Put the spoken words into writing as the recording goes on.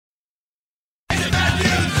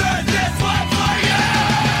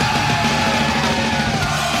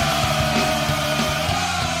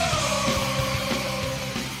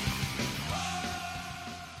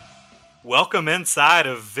Welcome inside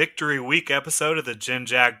a Victory Week episode of the Gen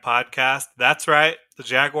Jag podcast. That's right, the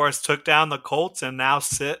Jaguars took down the Colts and now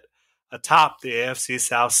sit atop the AFC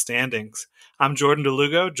South standings. I'm Jordan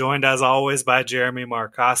DeLugo, joined as always by Jeremy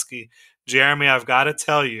Markoski. Jeremy, I've got to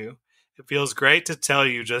tell you, it feels great to tell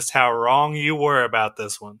you just how wrong you were about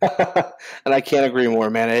this one. And I can't agree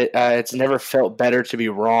more, man. It's never felt better to be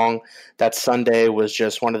wrong. That Sunday was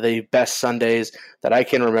just one of the best Sundays that I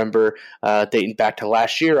can remember, dating back to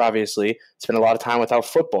last year, obviously. Spent a lot of time without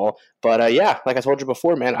football. But yeah, like I told you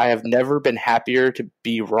before, man, I have never been happier to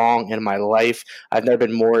be wrong in my life. I've never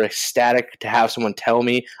been more ecstatic to have someone tell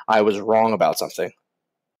me I was wrong about something.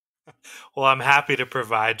 Well, I'm happy to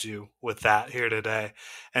provide you with that here today.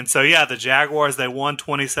 And so, yeah, the Jaguars, they won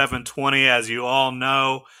 27-20, as you all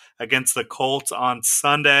know, against the Colts on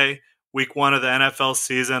Sunday, week one of the NFL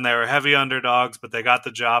season. They were heavy underdogs, but they got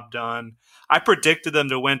the job done. I predicted them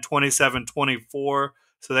to win 27-24,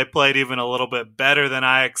 so they played even a little bit better than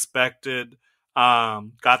I expected.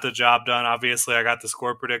 Got the job done. Obviously, I got the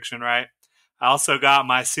score prediction right. I also got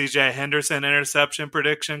my C.J. Henderson interception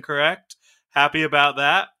prediction correct. Happy about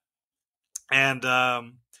that. And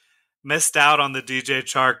missed out on the DJ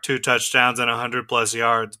Chark 2 touchdowns and 100-plus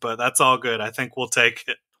yards, but that's all good. I think we'll take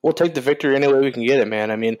it. We'll take the victory any way we can get it,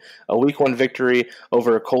 man. I mean, a week one victory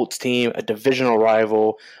over a Colts team, a divisional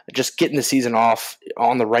rival, just getting the season off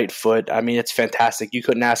on the right foot. I mean, it's fantastic. You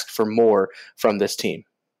couldn't ask for more from this team.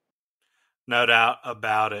 No doubt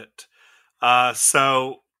about it.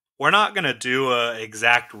 So we're not going to do an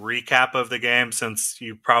exact recap of the game since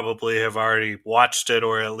you probably have already watched it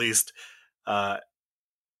or at least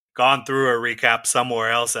gone through a recap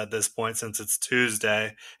somewhere else at this point since it's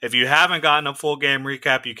Tuesday. If you haven't gotten a full game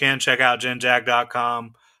recap, you can check out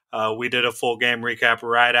genjag.com. We did a full game recap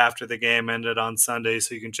right after the game ended on Sunday,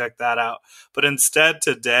 so you can check that out. But instead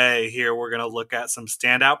today here, we're going to look at some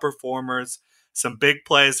standout performers, some big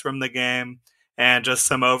plays from the game, and just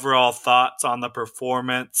some overall thoughts on the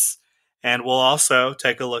performance. And we'll also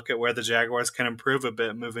take a look at where the Jaguars can improve a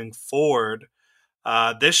bit moving forward.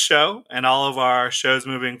 This show and all of our shows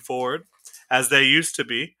moving forward, as they used to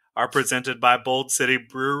be, are presented by Bold City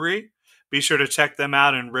Brewery. Be sure to check them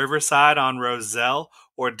out in Riverside on Roselle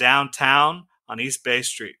or downtown on East Bay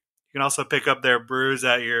Street. You can also pick up their brews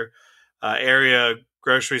at your area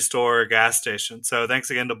grocery store or gas station. So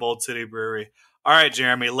thanks again to Bold City Brewery. All right,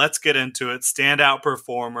 Jeremy, let's get into it. Standout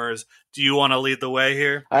performers. Do you want to lead the way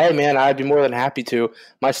here? All right, man, I'd be more than happy to.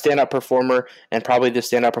 My standout performer, and probably the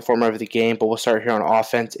standout performer of the game, but we'll start here on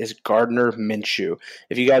offense, is Gardner Minshew.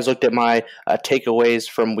 If you guys looked at my takeaways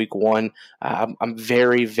from week one, I'm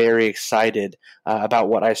very, very excited about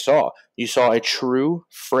what I saw. You saw a true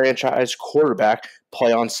franchise quarterback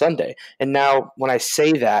play on Sunday. And now, when I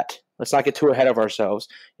say that, let's not get too ahead of ourselves.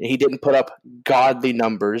 He didn't put up godly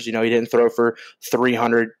numbers. He didn't throw for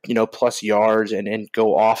 300, plus yards and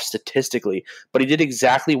go off statistically. But he did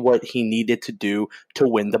exactly what he needed to do to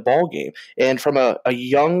win the ball game. And from a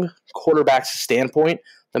young quarterback's standpoint,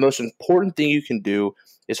 the most important thing you can do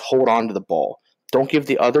is hold on to the ball. Don't give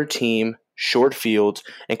the other team short fields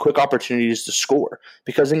and quick opportunities to score,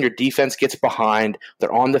 because then your defense gets behind.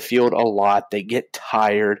 They're on the field a lot. They get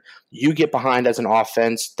tired. You get behind as an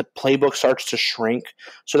offense. The playbook starts to shrink.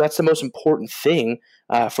 So that's the most important thing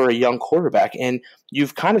for a young quarterback. And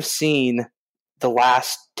you've kind of seen the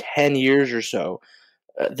last 10 years or so,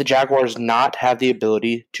 the Jaguars not have the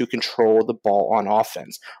ability to control the ball on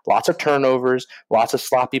offense. Lots of turnovers, lots of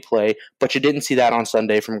sloppy play, but you didn't see that on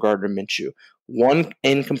Sunday from Gardner Minshew. 1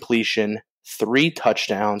 incompletion, 3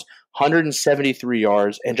 touchdowns, 173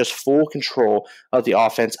 yards, and just full control of the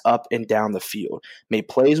offense up and down the field. Made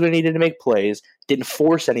plays when he needed to make plays, didn't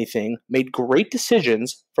force anything, made great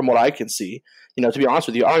decisions from what I can see. To be honest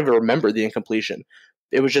with you, I don't even remember the incompletion.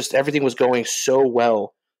 It was just everything was going so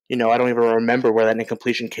well. I don't even remember where that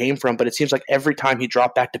incompletion came from, but it seems like every time he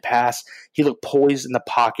dropped back to pass, he looked poised in the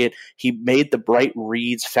pocket. He made the right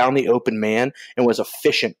reads, found the open man, and was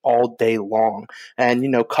efficient all day long. And,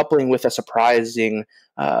 coupling with a surprisingly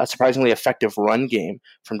effective run game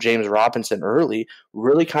from James Robinson early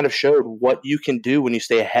really kind of showed what you can do when you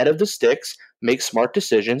stay ahead of the sticks, make smart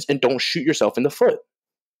decisions, and don't shoot yourself in the foot.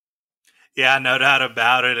 Yeah, no doubt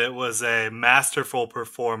about it. It was a masterful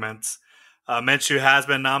performance. Minshew has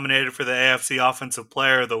been nominated for the AFC Offensive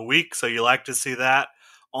Player of the Week, so you like to see that.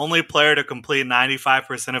 Only player to complete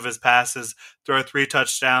 95% of his passes, throw 3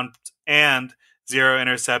 touchdowns, and 0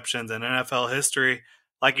 interceptions in NFL history.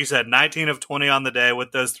 Like you said, 19 of 20 on the day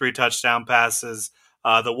with those 3 touchdown passes.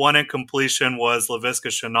 The 1 incompletion was Laviska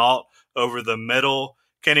Shenault over the middle.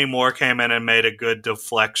 Kenny Moore came in and made a good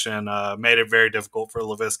deflection, made it very difficult for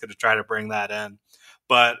Laviska to try to bring that in.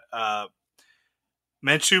 But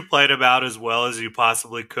Minshew played about as well as you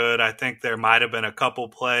possibly could. I think there might have been a couple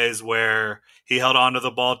plays where he held onto the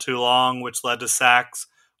ball too long, which led to sacks.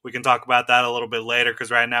 We can talk about that a little bit later because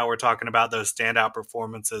right now we're talking about those standout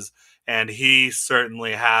performances, and he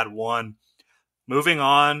certainly had one. Moving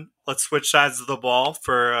on, let's switch sides of the ball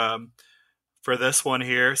for this one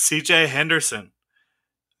here. C.J. Henderson,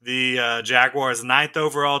 the Jaguars' ninth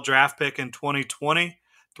overall draft pick in 2020.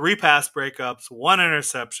 3 pass breakups, 1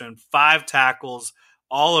 interception, 5 tackles.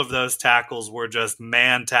 All of those tackles were just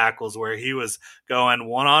man tackles where he was going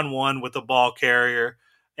one-on-one with the ball carrier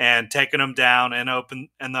and taking him down in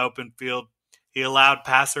the open field. He allowed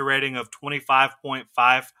passer rating of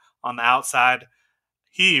 25.5 on the outside.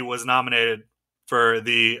 He was nominated for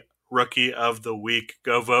the Rookie of the Week.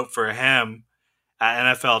 Go vote for him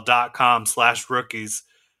at NFL.com/rookies.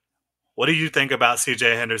 What do you think about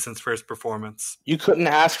C.J. Henderson's first performance? You couldn't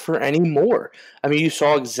ask for any more. I mean, you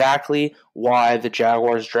saw exactly why the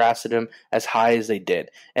Jaguars drafted him as high as they did.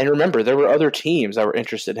 And remember, there were other teams that were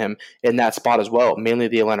interested in him in that spot as well, mainly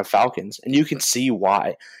the Atlanta Falcons. And you can see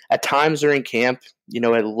why. At times during camp,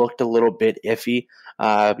 it looked a little bit iffy.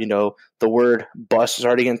 The word bust is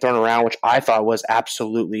already getting thrown around, which I thought was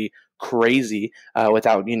absolutely crazy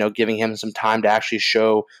without, giving him some time to actually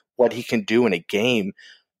show what he can do in a game.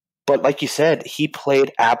 But like you said, he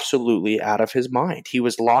played absolutely out of his mind. He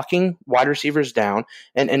was locking wide receivers down,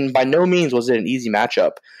 and by no means was it an easy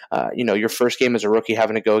matchup. Your first game as a rookie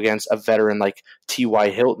having to go against a veteran like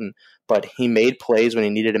T.Y. Hilton, but he made plays when he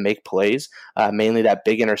needed to make plays, mainly that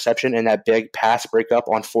big interception and that big pass breakup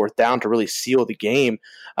on 4th down to really seal the game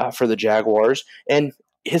for the Jaguars. And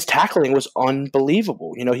his tackling was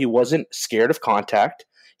unbelievable. He wasn't scared of contact.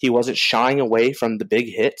 He wasn't shying away from the big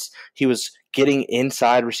hits. He was getting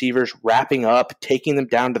inside receivers, wrapping up, taking them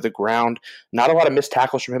down to the ground. Not a lot of missed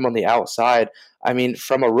tackles from him on the outside. I mean,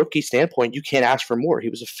 from a rookie standpoint, you can't ask for more. He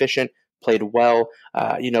was efficient, played well,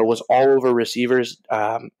 was all over receivers.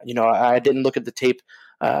 I didn't look at the tape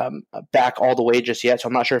back all the way just yet, so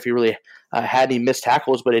I'm not sure if he really had any missed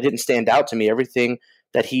tackles, but it didn't stand out to me. Everything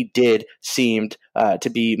that he did seemed to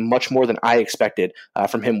be much more than I expected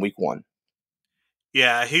from him week one.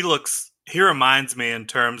 Yeah, he reminds me in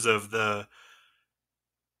terms of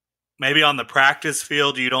maybe on the practice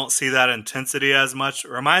field, you don't see that intensity as much. It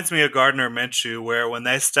reminds me of Gardner Minshew, where when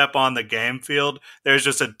they step on the game field, there's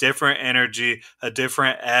just a different energy, a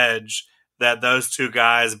different edge that those two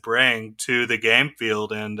guys bring to the game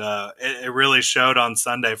field. And it really showed on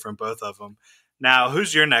Sunday from both of them. Now,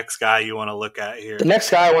 who's your next guy you want to look at here? The next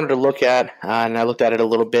guy I wanted to look at, and I looked at it a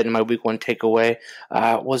little bit in my week one takeaway,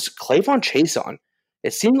 was Clavon Chason.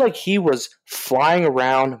 It seemed like he was flying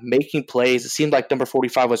around, making plays. It seemed like number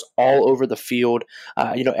 45 was all over the field.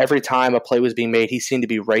 Every time a play was being made, he seemed to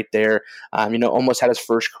be right there. Almost had his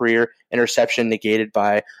first career interception negated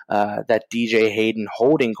by that DJ Hayden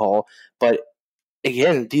holding call. But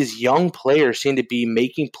again, these young players seem to be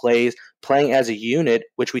making plays, playing as a unit,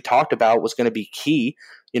 which we talked about was going to be key.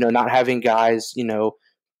 Not having guys,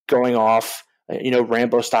 going off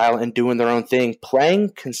Rambo style and doing their own thing.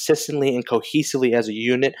 Playing consistently and cohesively as a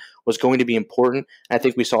unit was going to be important. And I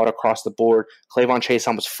think we saw it across the board. Clavon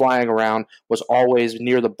Chason was flying around, was always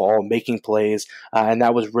near the ball, making plays, and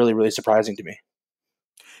that was really, really surprising to me.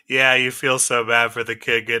 Yeah, you feel so bad for the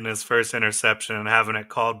kid getting his first interception and having it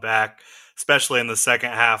called back, especially in the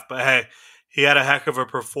second half. But hey, he had a heck of a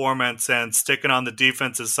performance, and sticking on the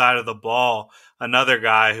defensive side of the ball, another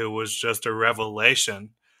guy who was just a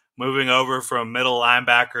revelation. Moving over from middle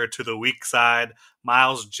linebacker to the weak side,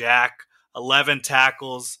 Myles Jack, 11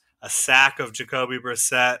 tackles, a sack of Jacoby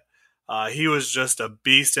Brissett. He was just a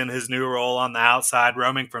beast in his new role on the outside,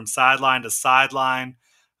 roaming from sideline to sideline.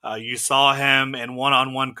 You saw him in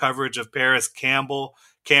one-on-one coverage of Paris Campbell.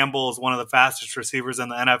 Campbell is one of the fastest receivers in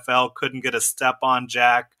the NFL, couldn't get a step on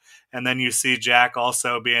Jack. And then you see Jack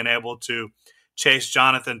also being able to chase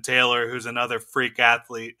Jonathan Taylor, who's another freak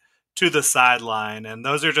athlete, to the sideline. And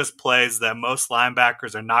those are just plays that most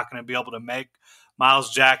linebackers are not going to be able to make.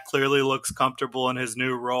 Myles Jack clearly looks comfortable in his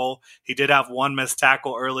new role. He did have one missed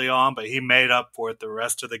tackle early on, but he made up for it the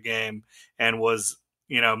rest of the game and was,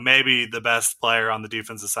 maybe the best player on the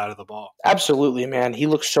defensive side of the ball. Absolutely, man. He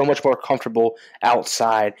looks so much more comfortable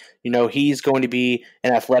outside. He's going to be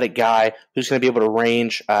an athletic guy who's going to be able to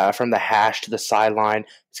range from the hash to the sideline.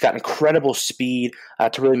 He's got incredible speed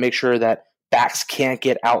to really make sure that backs can't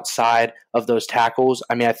get outside of those tackles.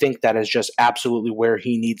 I mean, I think that is just absolutely where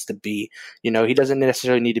he needs to be. He doesn't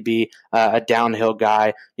necessarily need to be a downhill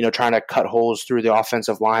guy, trying to cut holes through the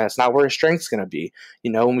offensive line. That's not where his strength's going to be.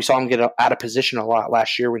 When we saw him get out of position a lot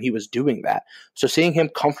last year when he was doing that. So seeing him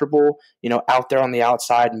comfortable, out there on the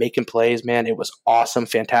outside, making plays, man, it was awesome,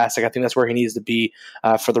 fantastic. I think that's where he needs to be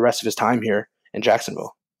for the rest of his time here in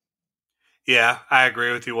Jacksonville. Yeah, I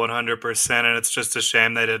agree with you 100%, and it's just a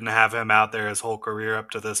shame they didn't have him out there his whole career up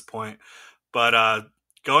to this point. But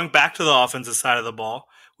going back to the offensive side of the ball,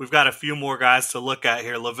 we've got a few more guys to look at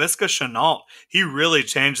here. Laviska Shenault, he really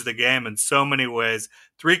changed the game in so many ways.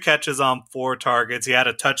 3 catches on 4 targets. He had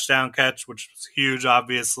a touchdown catch, which was huge,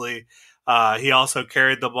 obviously. He also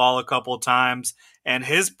carried the ball a couple times, and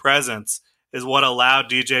his presence is what allowed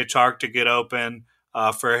DJ Chark to get open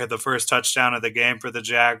for the first touchdown of the game for the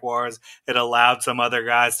Jaguars. It allowed some other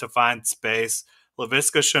guys to find space.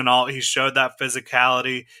 Laviska Shenault, he showed that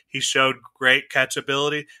physicality. He showed great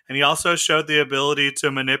catchability, and he also showed the ability to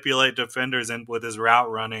manipulate defenders with his route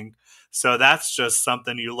running. So that's just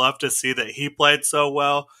something you love to see, that he played so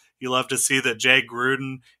well. You love to see that Jay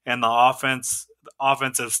Gruden and the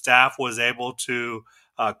offensive staff was able to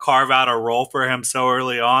carve out a role for him so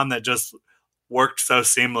early on that just worked so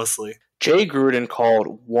seamlessly. Jay Gruden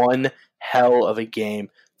called one hell of a game.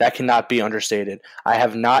 That cannot be understated. I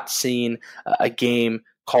have not seen a game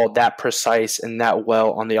called that precise and that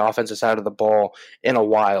well on the offensive side of the ball in a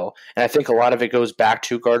while. And I think a lot of it goes back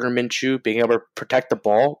to Gardner Minshew being able to protect the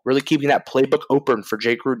ball, really keeping that playbook open for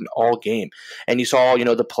Jay Gruden all game. And you saw,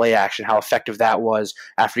 the play action, how effective that was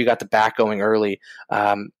after you got the back going early.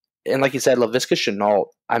 And like you said, Laviska Shenault,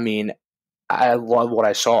 I mean, I love what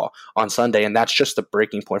I saw on Sunday, and that's just the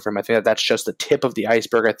breaking point for him. I think that's just the tip of the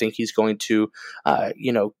iceberg. I think he's going to,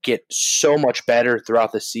 get so much better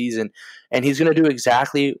throughout the season, and he's going to do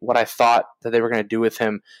exactly what I thought that they were going to do with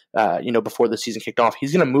him, before the season kicked off.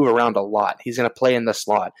 He's going to move around a lot. He's going to play in the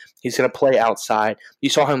slot. He's going to play outside. You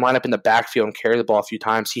saw him line up in the backfield and carry the ball a few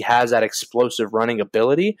times. He has that explosive running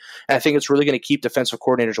ability, and I think it's really going to keep defensive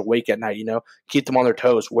coordinators awake at night, keep them on their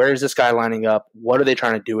toes. Where is this guy lining up? What are they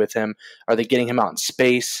trying to do with him? Are they getting him out in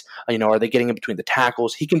space? Are they getting him between the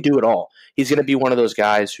tackles? He can do it all. He's going to be one of those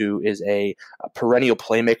guys who is a perennial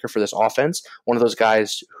playmaker for this offense, one of those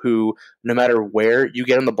guys who, no matter where you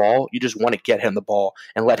get him the ball, you just want to get him the ball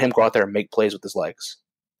and let him go out there and make plays with his legs.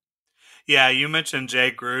 Yeah, you mentioned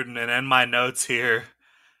Jay Gruden, and in my notes here,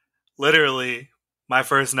 literally my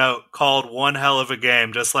first note called one hell of a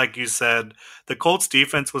game, just like you said. The Colts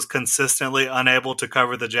defense was consistently unable to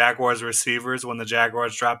cover the Jaguars receivers when the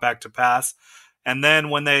Jaguars dropped back to pass. And then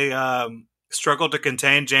when they struggled to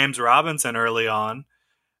contain James Robinson early on,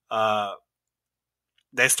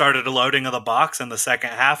 they started loading of the box in the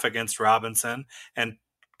second half against Robinson and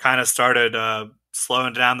kind of started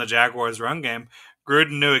slowing down the Jaguars' run game.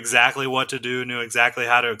 Gruden knew exactly what to do, knew exactly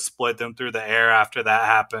how to exploit them through the air after that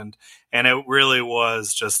happened. And it really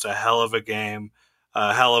was just a hell of a game,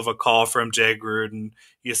 a hell of a call from Jay Gruden.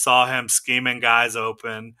 You saw him scheming guys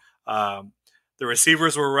open. The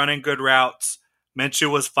receivers were running good routes.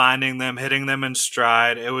 Minshew was finding them, hitting them in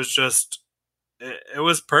stride. It was just, it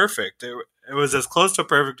was perfect. It was as close to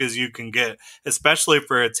perfect as you can get, especially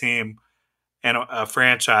for a team and a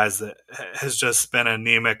franchise that has just been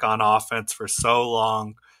anemic on offense for so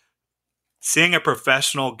long. Seeing a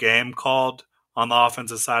professional game called on the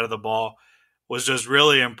offensive side of the ball was just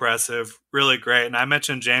really impressive, really great. And I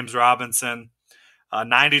mentioned James Robinson,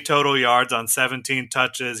 90 total yards on 17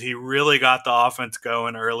 touches. He really got the offense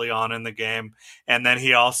going early on in the game. And then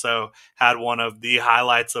he also had one of the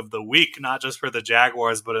highlights of the week, not just for the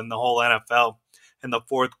Jaguars, but in the whole NFL. In the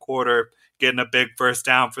fourth quarter, getting a big first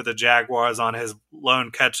down for the Jaguars on his lone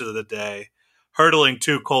catch of the day, hurdling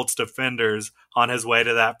 2 Colts defenders on his way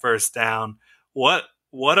to that first down. What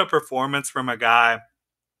a performance from a guy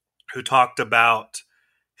who talked about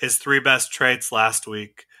his 3 best traits last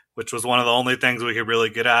week, which was one of the only things we could really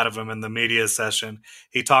get out of him in the media session.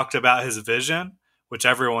 He talked about his vision, which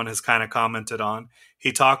everyone has kind of commented on.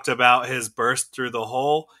 He talked about his burst through the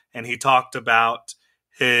hole, and he talked about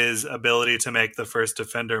his ability to make the first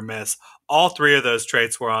defender miss. All 3 of those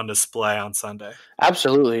traits were on display on Sunday.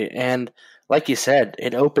 Absolutely. And like you said,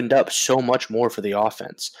 it opened up so much more for the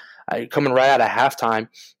offense. Coming right out of halftime,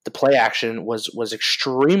 the play action was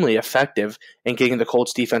extremely effective in getting the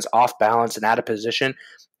Colts defense off balance and out of position.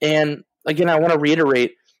 And again, I want to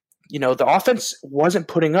reiterate, the offense wasn't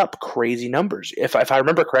putting up crazy numbers. If I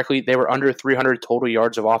remember correctly, they were under 300 total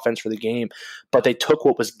yards of offense for the game, but they took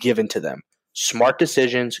what was given to them. smart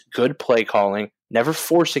decisions, good play calling, never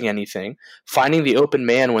forcing anything, finding the open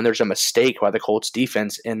man when there's a mistake by the Colts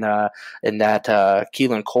defense in that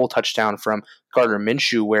Keelan Cole touchdown from Gardner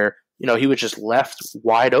Minshew, where he was just left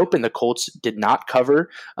wide open. The Colts did not cover,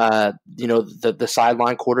 the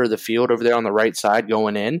sideline quarter of the field over there on the right side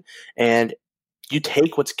going in, and you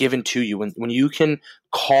take what's given to you. When you can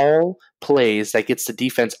call plays that gets the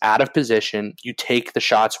defense out of position, you take the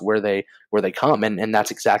shots where they come, and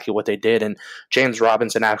that's exactly what they did. And James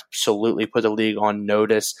Robinson absolutely put the league on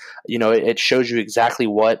notice. It shows you exactly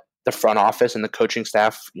what the front office and the coaching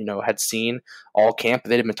staff, had seen all camp.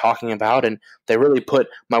 They'd been talking about, and they really put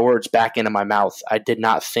my words back into my mouth. I did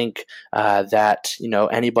not think that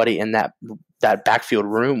anybody in that backfield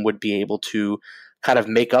room would be able to kind of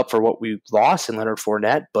make up for what we lost in Leonard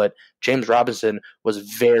Fournette, but James Robinson was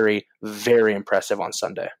very, very impressive on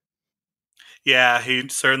Sunday. Yeah, he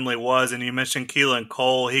certainly was. And you mentioned Keelan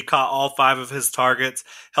Cole. He caught all 5 of his targets,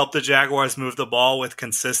 helped the Jaguars move the ball with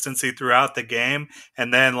consistency throughout the game,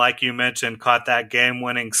 and then, like you mentioned, caught that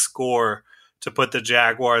game-winning score to put the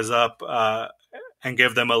Jaguars up and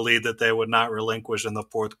give them a lead that they would not relinquish in the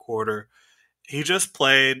fourth quarter. He just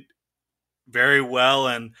played very well,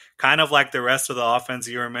 and kind of like the rest of the offense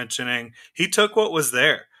you were mentioning, he took what was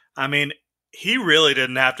there. I mean, he really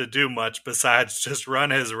didn't have to do much besides just run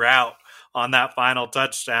his route on that final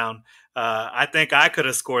touchdown. I think I could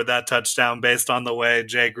have scored that touchdown based on the way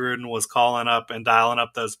Jay Gruden was calling up and dialing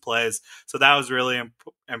up those plays. So that was really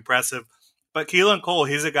impressive. But Keelan Cole,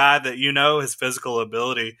 he's a guy that his physical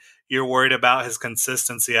ability. You're worried about his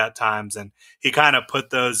consistency at times, and he kind of put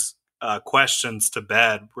those questions to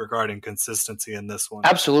bed regarding consistency in this one.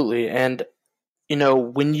 Absolutely. And,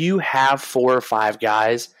 when you have 4 or 5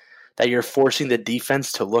 guys that you're forcing the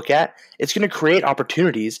defense to look at, it's going to create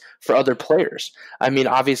opportunities for other players. I mean,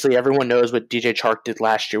 obviously, everyone knows what DJ Chark did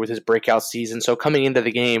last year with his breakout season. So coming into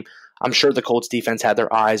the game, I'm sure the Colts defense had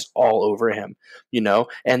their eyes all over him,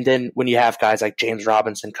 And then when you have guys like James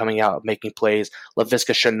Robinson coming out making plays,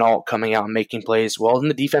 Laviska Shenault coming out and making plays, well, then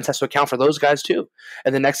the defense has to account for those guys too.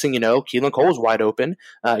 And the next thing you know, Keelan Cole's wide open,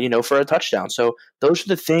 for a touchdown. So those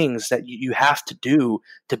are the things that you have to do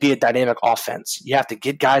to be a dynamic offense. You have to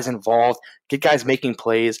get guys involved, get guys making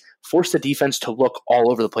plays, force the defense to look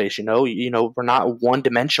all over the place. We're not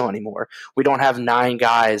one-dimensional anymore. We don't have 9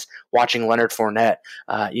 guys watching Leonard Fournette,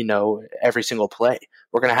 every single play.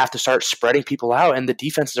 We're going to have to start spreading people out, and the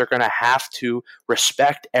defenses are going to have to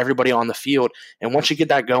respect everybody on the field. And once you get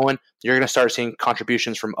that going, you're going to start seeing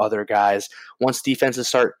contributions from other guys. Once defenses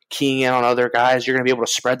start keying in on other guys, you're going to be able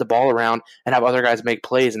to spread the ball around and have other guys make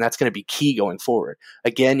plays, and that's going to be key going forward.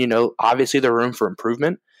 Again, obviously there's room for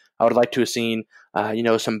improvement. I would like to have seen,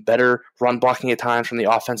 some better run blocking at times from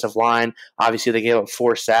the offensive line. Obviously, they gave up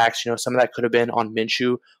 4 sacks. Some of that could have been on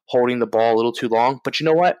Minshew holding the ball a little too long. But you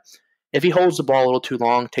know what? If he holds the ball a little too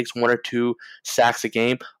long, takes 1 or 2 sacks a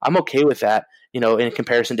game, I'm okay with that, in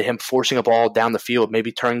comparison to him forcing a ball down the field,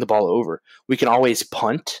 maybe turning the ball over. We can always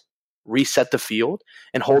punt, reset the field,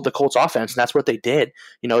 and hold the Colts offense, and that's what they did.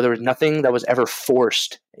 There was nothing that was ever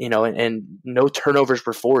forced, and no turnovers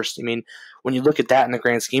were forced. I mean, when you look at that in the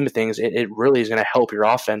grand scheme of things, it really is going to help your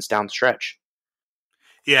offense down the stretch.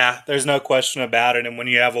 Yeah, there's no question about it. And when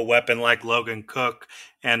you have a weapon like Logan Cook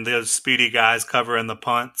and those speedy guys covering the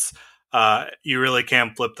punts, you really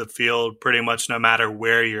can flip the field pretty much no matter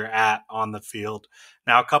where you're at on the field.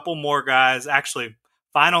 Now, a couple more guys, actually,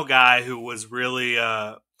 final guy who was really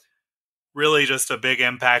just a big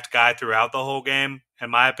impact guy throughout the whole game, in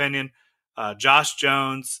my opinion, Josh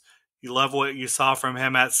Jones. You love what you saw from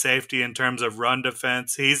him at safety in terms of run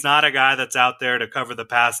defense. He's not a guy that's out there to cover the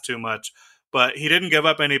pass too much, but he didn't give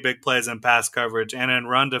up any big plays in pass coverage. And in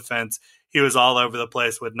run defense, he was all over the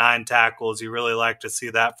place with 9 tackles. You really like to see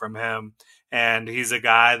that from him. And he's a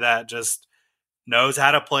guy that just knows how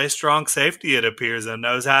to play strong safety, it appears, and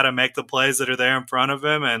knows how to make the plays that are there in front of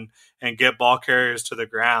him and get ball carriers to the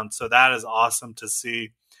ground. So that is awesome to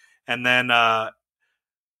see. And then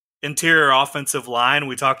interior offensive line,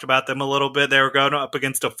 we talked about them a little bit. They were going up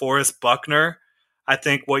against DeForest Buckner. I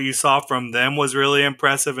think what you saw from them was really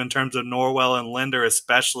impressive in terms of Norwell and Linder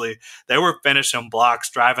especially. They were finishing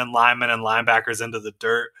blocks, driving linemen and linebackers into the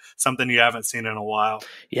dirt, something you haven't seen in a while.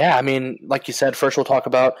 Yeah, I mean, like you said, first we'll talk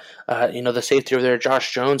about the safety over there,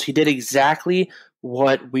 Josh Jones. He did exactly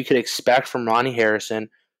what we could expect from Ronnie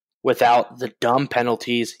Harrison without the dumb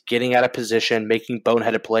penalties, getting out of position, making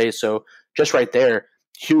boneheaded plays. So just right there,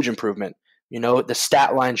 huge improvement. The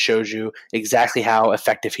stat line shows you exactly how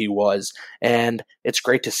effective he was, and it's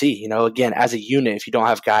great to see. Again, as a unit, if you don't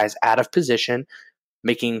have guys out of position,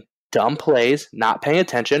 making dumb plays, not paying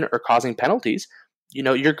attention, or causing penalties,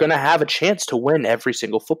 you're going to have a chance to win every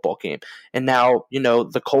single football game. And now,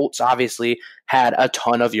 the Colts obviously had a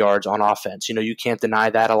ton of yards on offense. You can't deny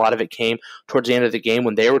that. A lot of it came towards the end of the game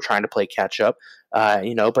when they were trying to play catch up,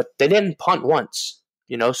 but they didn't punt once,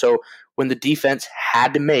 so when the defense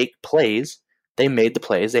had to make plays, they made the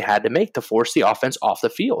plays they had to make to force the offense off the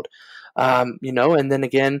field. And then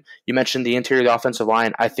again, you mentioned the interior of the offensive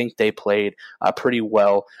line. I think they played pretty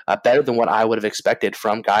well, better than what I would have expected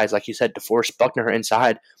from guys, like you said, DeForest Buckner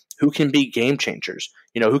inside, who can be game changers,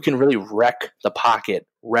 who can really wreck the pocket,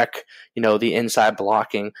 wreck, the inside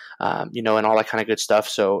blocking, and all that kind of good stuff.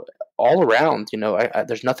 So all around,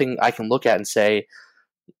 there's nothing I can look at and say,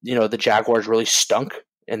 the Jaguars really stunk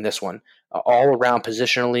in this one. All around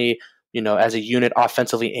positionally, as a unit,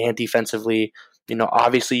 offensively and defensively.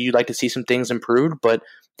 Obviously you'd like to see some things improved, but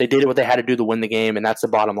they did what they had to do to win the game, and that's the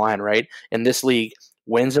bottom line, right? In this league,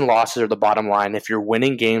 wins and losses are the bottom line. If you're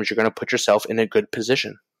winning games, you're going to put yourself in a good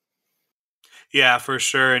position. Yeah, for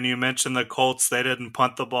sure. And you mentioned the Colts, they didn't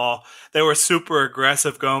punt the ball. They were super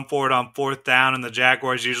aggressive going forward on fourth down, and the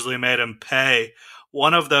Jaguars usually made them pay.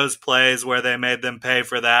 One of those plays where they made them pay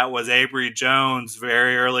for that was Avery Jones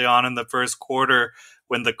very early on in the first quarter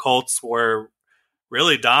when the Colts were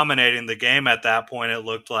really dominating the game at that point. It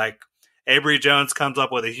looked like Avery Jones comes up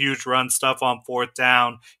with a huge run stuff on fourth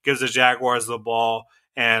down, gives the Jaguars the ball,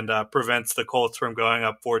 and prevents the Colts from going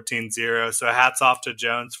up 14-0. So hats off to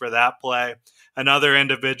Jones for that play. Another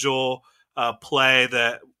individual play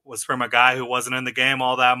that was from a guy who wasn't in the game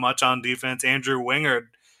all that much on defense, Andrew Wingard.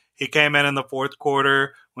 He came in the fourth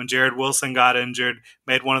quarter when Jared Wilson got injured,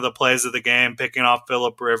 made one of the plays of the game, picking off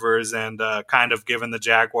Phillip Rivers and kind of giving the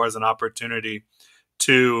Jaguars an opportunity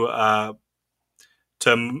to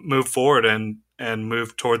move forward and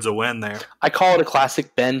move towards a win there. I call it a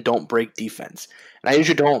classic bend, don't break defense. And I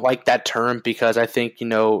usually don't like that term because I think,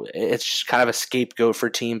 it's just kind of a scapegoat for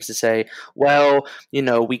teams to say, well,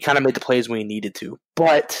 we kind of made the plays we needed to.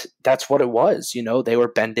 But that's what it was. They were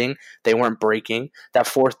bending. They weren't breaking. That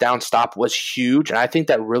fourth down stop was huge. And I think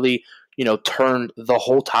that really, turned the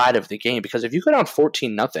whole tide of the game, because if you go down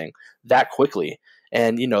 14-0 that quickly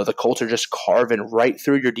and, the Colts are just carving right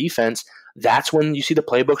through your defense, that's when you see the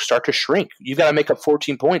playbook start to shrink. You've got to make up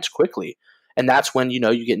 14 points quickly. And that's when, you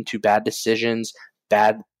get into bad decisions,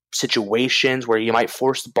 bad situations where you might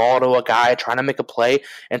force the ball to a guy trying to make a play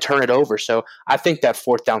and turn it over. So I think that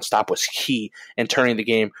fourth down stop was key in turning the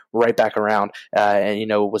game right back around and,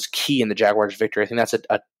 was key in the Jaguars' victory. I think that's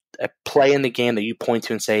a play in the game that you point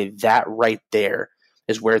to and say that right there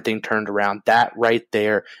is where things turned around. That right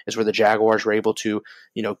there is where the Jaguars were able to,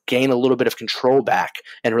 gain a little bit of control back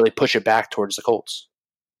and really push it back towards the Colts.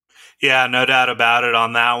 Yeah, no doubt about it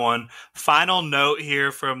on that one. Final note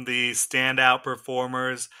here from the standout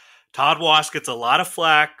performers. Todd Wash gets a lot of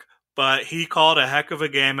flack, but he called a heck of a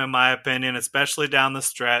game in my opinion, especially down the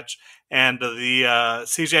stretch. And the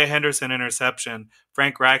C.J. Henderson interception,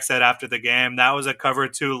 Frank Reich said after the game, that was a cover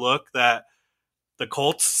two look that the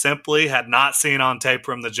Colts simply had not seen on tape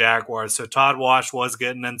from the Jaguars. So Todd Wash was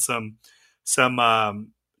getting in some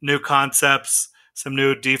new concepts, some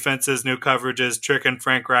new defenses, new coverages, tricking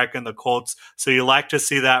Frank Reich and the Colts. So you like to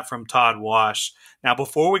see that from Todd Wash. Now,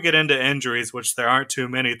 before we get into injuries, which there aren't too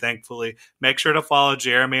many, thankfully, make sure to follow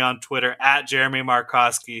Jeremy on Twitter at Jeremy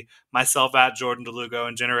Markowski, myself at Jordan DeLugo,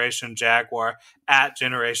 and Generation Jaguar at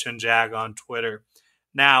Generation Jag on Twitter.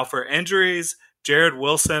 Now, for injuries, Jared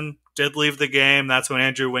Wilson did leave the game. That's when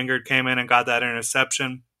Andrew Wingard came in and got that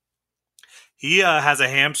interception. He has a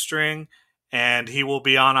hamstring, and he will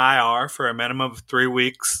be on IR for a minimum of 3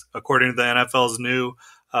 weeks, according to the NFL's new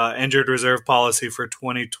injured reserve policy for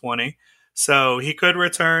 2020. So he could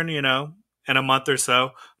return, in a month or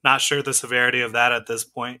so. Not sure the severity of that at this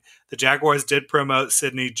point. The Jaguars did promote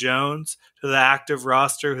Sidney Jones to the active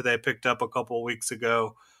roster, who they picked up a couple of weeks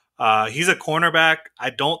ago. He's a cornerback. I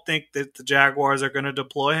don't think that the Jaguars are going to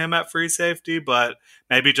deploy him at free safety, but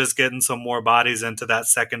maybe just getting some more bodies into that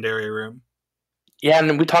secondary room. Yeah,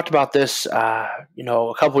 and we talked about this, a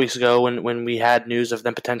couple weeks ago when we had news of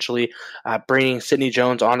them potentially bringing Sidney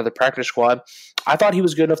Jones onto the practice squad. I thought he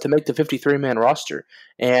was good enough to make the 53-man roster,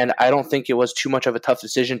 and I don't think it was too much of a tough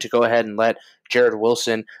decision to go ahead and let Jared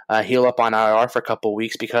Wilson heal up on IR for a couple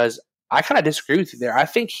weeks, because I kind of disagree with you there. I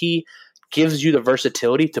think he gives you the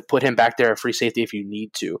versatility to put him back there at free safety if you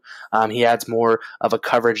need to. He adds more of a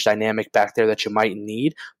coverage dynamic back there that you might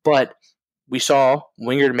need, but we saw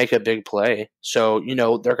Wingard make a big play. So,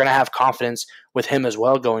 they're going to have confidence with him as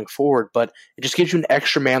well going forward, but it just gives you an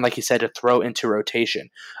extra man, like you said, to throw into rotation.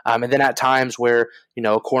 And then at times where,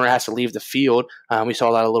 a corner has to leave the field, we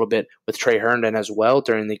saw that a little bit with Trey Herndon as well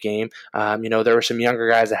during the game. There were some younger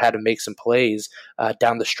guys that had to make some plays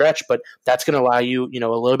down the stretch, but that's going to allow you, a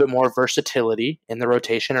little bit more versatility in the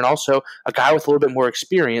rotation, and also a guy with a little bit more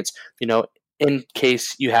experience, in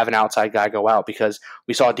case you have an outside guy go out, because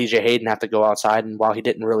we saw DJ Hayden have to go outside, and while he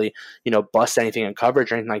didn't really, bust anything in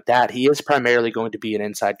coverage or anything like that, he is primarily going to be an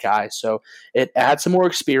inside guy. So it adds some more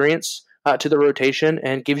experience to the rotation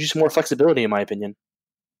and gives you some more flexibility, in my opinion.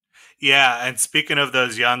 Yeah, and speaking of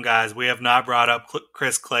those young guys, we have not brought up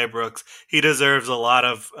Chris Claybrooks. He deserves a lot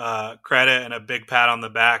of credit and a big pat on the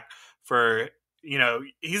back for,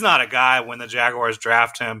 he's not a guy when the Jaguars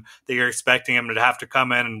draft him that you're expecting him to have to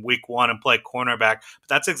come in week one and play cornerback. But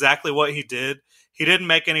that's exactly what he did. He didn't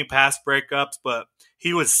make any pass breakups, but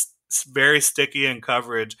he was very sticky in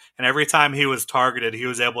coverage, and every time he was targeted, he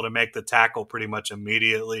was able to make the tackle pretty much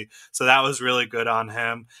immediately. So that was really good on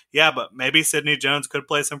him. Yeah, but maybe Sidney Jones could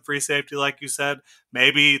play some free safety, like you said.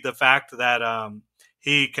 Maybe the fact that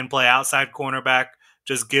he can play outside cornerback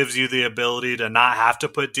just gives you the ability to not have to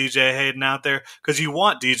put DJ Hayden out there, because you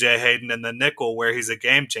want DJ Hayden in the nickel where he's a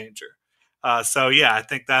game changer. So yeah, I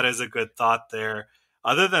think that is a good thought there.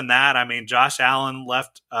 Other than that, I mean, Josh Allen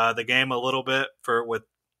left the game a little bit with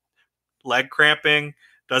leg cramping.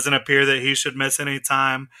 Doesn't appear that he should miss any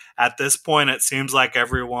time. At this point, it seems like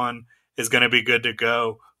everyone is going to be good to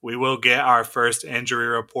go. We will get our first injury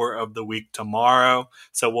report of the week tomorrow,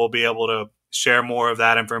 so we'll be able to share more of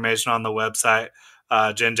that information on the website,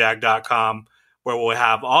 genjag.com, where we'll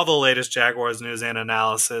have all the latest Jaguars news and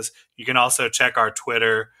analysis. You can also check our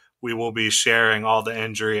Twitter. We will be sharing all the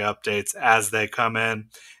injury updates as they come in.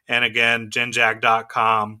 And again,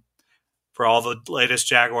 genjag.com for all the latest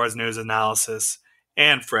Jaguars news analysis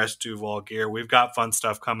and fresh Duval gear. We've got fun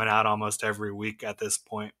stuff coming out almost every week at this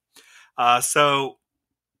point. So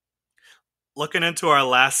looking into our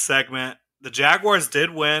last segment, the Jaguars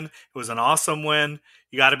did win. It was an awesome win.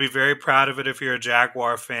 You got to be very proud of it if you're a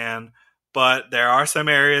Jaguar fan, but there are some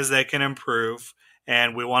areas they can improve,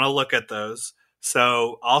 and we want to look at those.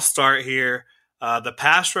 So I'll start here. The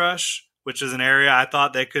pass rush, which is an area I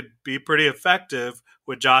thought they could be pretty effective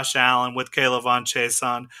with Josh Allen, with Caleb Von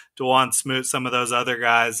Chason, DeJuan Smoot, some of those other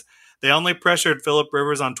guys. They only pressured Phillip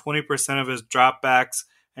Rivers on 20% of his dropbacks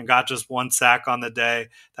and got just one sack on the day.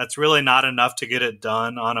 That's really not enough to get it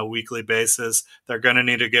done on a weekly basis. They're going to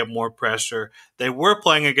need to get more pressure. They were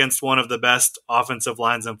playing against one of the best offensive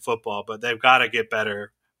lines in football, but they've got to get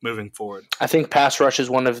better moving forward. I think pass rush is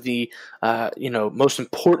one of the most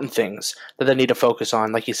important things that they need to focus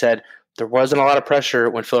on. Like you said, there wasn't a lot of pressure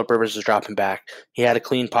when Phillip Rivers was dropping back. He had a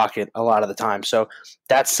clean pocket a lot of the time. So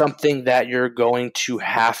that's something that you're going to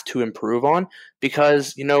have to improve on,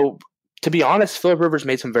 because, to be honest, Phillip Rivers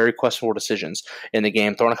made some very questionable decisions in the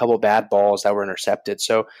game, throwing a couple of bad balls that were intercepted.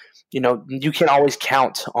 So, you can't always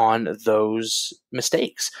count on those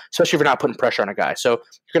mistakes, especially if you're not putting pressure on a guy. So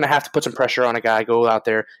you're going to have to put some pressure on a guy, go out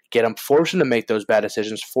there, get him, force him to make those bad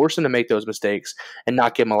decisions, force him to make those mistakes, and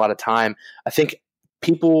not give him a lot of time. I think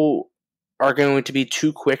people are going to be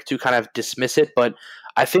too quick to kind of dismiss it, but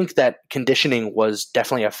I think that conditioning was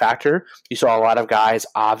definitely a factor. You saw a lot of guys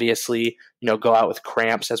obviously, go out with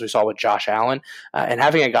cramps, as we saw with Josh Allen, and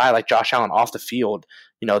having a guy like Josh Allen off the field,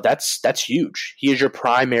 that's huge. He is your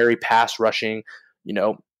primary pass rushing,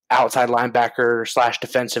 outside linebacker /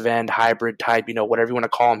 defensive end hybrid type, whatever you want to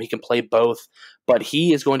call him. He can play both, but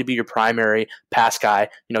he is going to be your primary pass guy.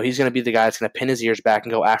 He's going to be the guy that's going to pin his ears back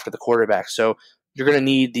and go after the quarterback. So you're going to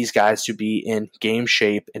need these guys to be in game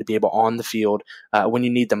shape and to be able on the field when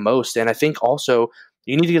you need them most. And I think also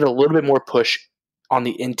you need to get a little bit more push on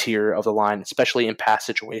the interior of the line, especially in pass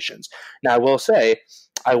situations. Now, I will say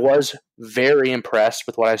I was very impressed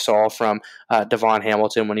with what I saw from Devon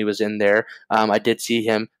Hamilton when he was in there. I did see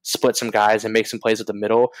him split some guys and make some plays at the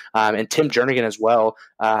middle. And Tim Jernigan as well.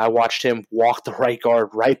 I watched him walk the right guard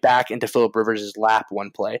right back into Phillip Rivers' lap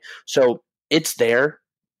one play. So it's there.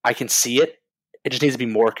 I can see it. It just needs to be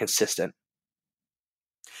more consistent.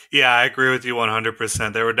 Yeah, I agree with you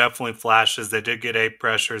 100%. There were definitely flashes. They did get 8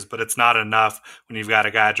 pressures, but it's not enough when you've got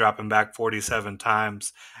a guy dropping back 47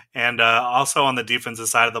 times. And also on the defensive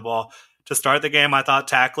side of the ball, to start the game, I thought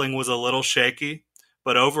tackling was a little shaky,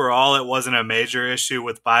 but overall it wasn't a major issue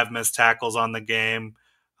with 5 missed tackles on the game.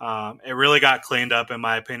 It really got cleaned up, in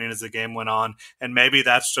my opinion, as the game went on. And maybe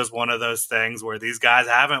that's just one of those things where these guys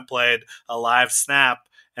haven't played a live snap,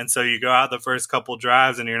 And so you go out the first couple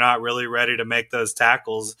drives and you're not really ready to make those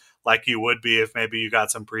tackles like you would be if maybe you got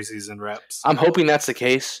some preseason reps. I'm hoping that's the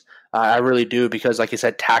case. I really do because, like I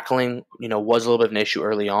said, tackling was a little bit of an issue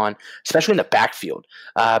early on, especially in the backfield.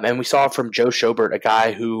 And we saw from Joe Schobert, a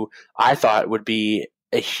guy who I thought would be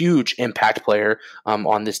a huge impact player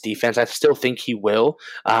on this defense. I still think he will,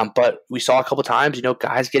 but we saw a couple times,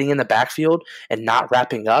 guys getting in the backfield and not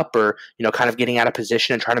wrapping up, or kind of getting out of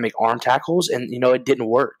position and trying to make arm tackles, and it didn't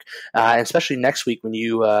work. And especially next week when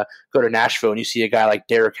you go to Nashville and you see a guy like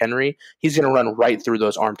Derrick Henry, he's going to run right through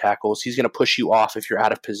those arm tackles. He's going to push you off if you're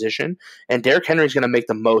out of position, and Derrick Henry is going to make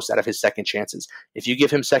the most out of his second chances. If you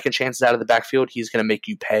give him second chances out of the backfield, he's going to make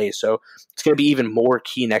you pay. So it's going to be even more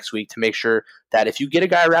key next week to make sure that if you get a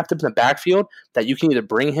guy wrapped up in the backfield, that you can either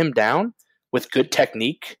bring him down with good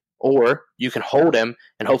technique, or you can hold him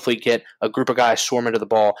and hopefully get a group of guys swarming to the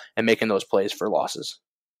ball and making those plays for losses.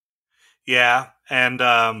 Yeah, and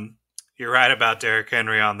you're right about Derrick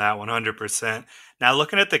Henry on that 100%. Now,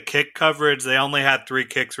 looking at the kick coverage, they only had 3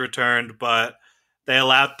 kicks returned, but they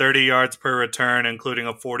allowed 30 yards per return, including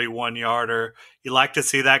a 41-yarder. You like to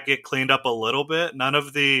see that get cleaned up a little bit. None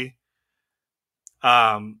of the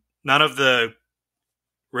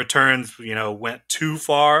returns, went too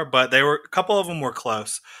far, but a couple of them were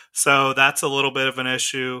close. So that's a little bit of an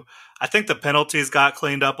issue. I think the penalties got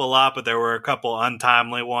cleaned up a lot, but there were a couple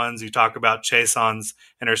untimely ones. You talk about Chason's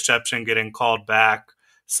interception getting called back.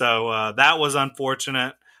 So that was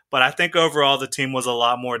unfortunate. But I think overall the team was a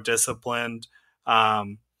lot more disciplined.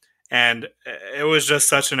 And it was just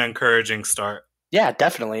such an encouraging start. Yeah,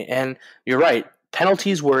 definitely. And you're right.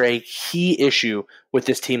 Penalties were a key issue with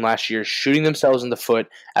this team last year, shooting themselves in the foot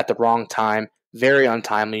at the wrong time, very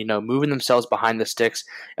untimely, moving themselves behind the sticks.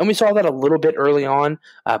 And we saw that a little bit early on,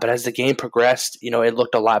 but as the game progressed, it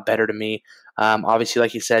looked a lot better to me. Obviously,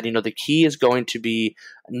 like you said, the key is going to be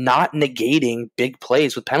not negating big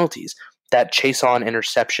plays with penalties. That Chason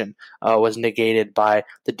interception was negated by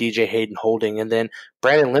the DJ Hayden holding. And then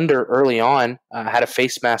Brandon Linder early on had a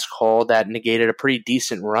face mask call that negated a pretty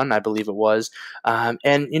decent run, I believe it was. And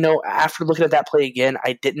after looking at that play again,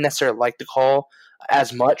 I didn't necessarily like the call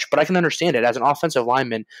as much, but I can understand it. As an offensive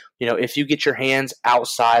lineman, if you get your hands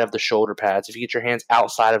outside of the shoulder pads, if you get your hands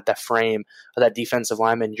outside of the frame of that defensive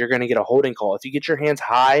lineman, you're going to get a holding call. If you get your hands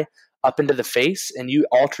high up into the face and you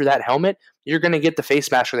alter that helmet, you're going to get the face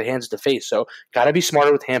mask or the hands to the face. So got to be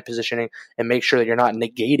smarter with hand positioning and make sure that you're not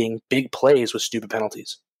negating big plays with stupid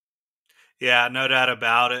penalties. Yeah, no doubt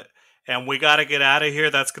about it. And we got to get out of here.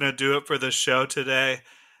 That's going to do it for the show today.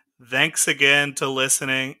 Thanks again for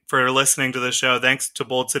listening to the show. Thanks to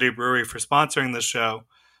Bold City Brewery for sponsoring the show.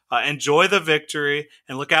 Enjoy the victory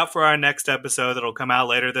and look out for our next episode that'll come out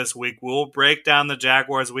later this week. We'll break down the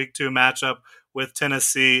Jaguars Week 2 matchup with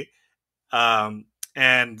Tennessee.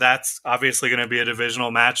 And that's obviously going to be a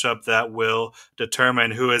divisional matchup that will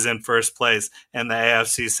determine who is in first place in the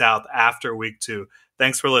AFC South after Week 2.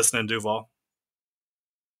 Thanks for listening, Duval.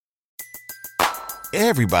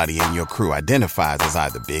 Everybody in your crew identifies as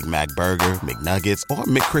either Big Mac Burger, McNuggets, or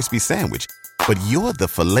McCrispy Sandwich. But you're the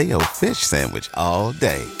Filet-O-Fish Sandwich all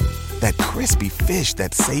day. That crispy fish,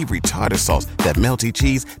 that savory tartar sauce, that melty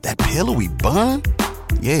cheese, that pillowy bun.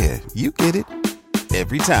 Yeah, you get it.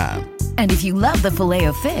 Every time. And if you love the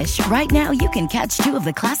Filet-O-Fish, right now you can catch 2 of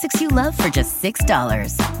the classics you love for just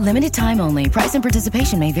 $6. Limited time only. Price and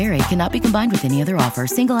participation may vary. Cannot be combined with any other offer.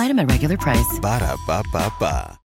 Single item at regular price. Ba-da-ba-ba-ba.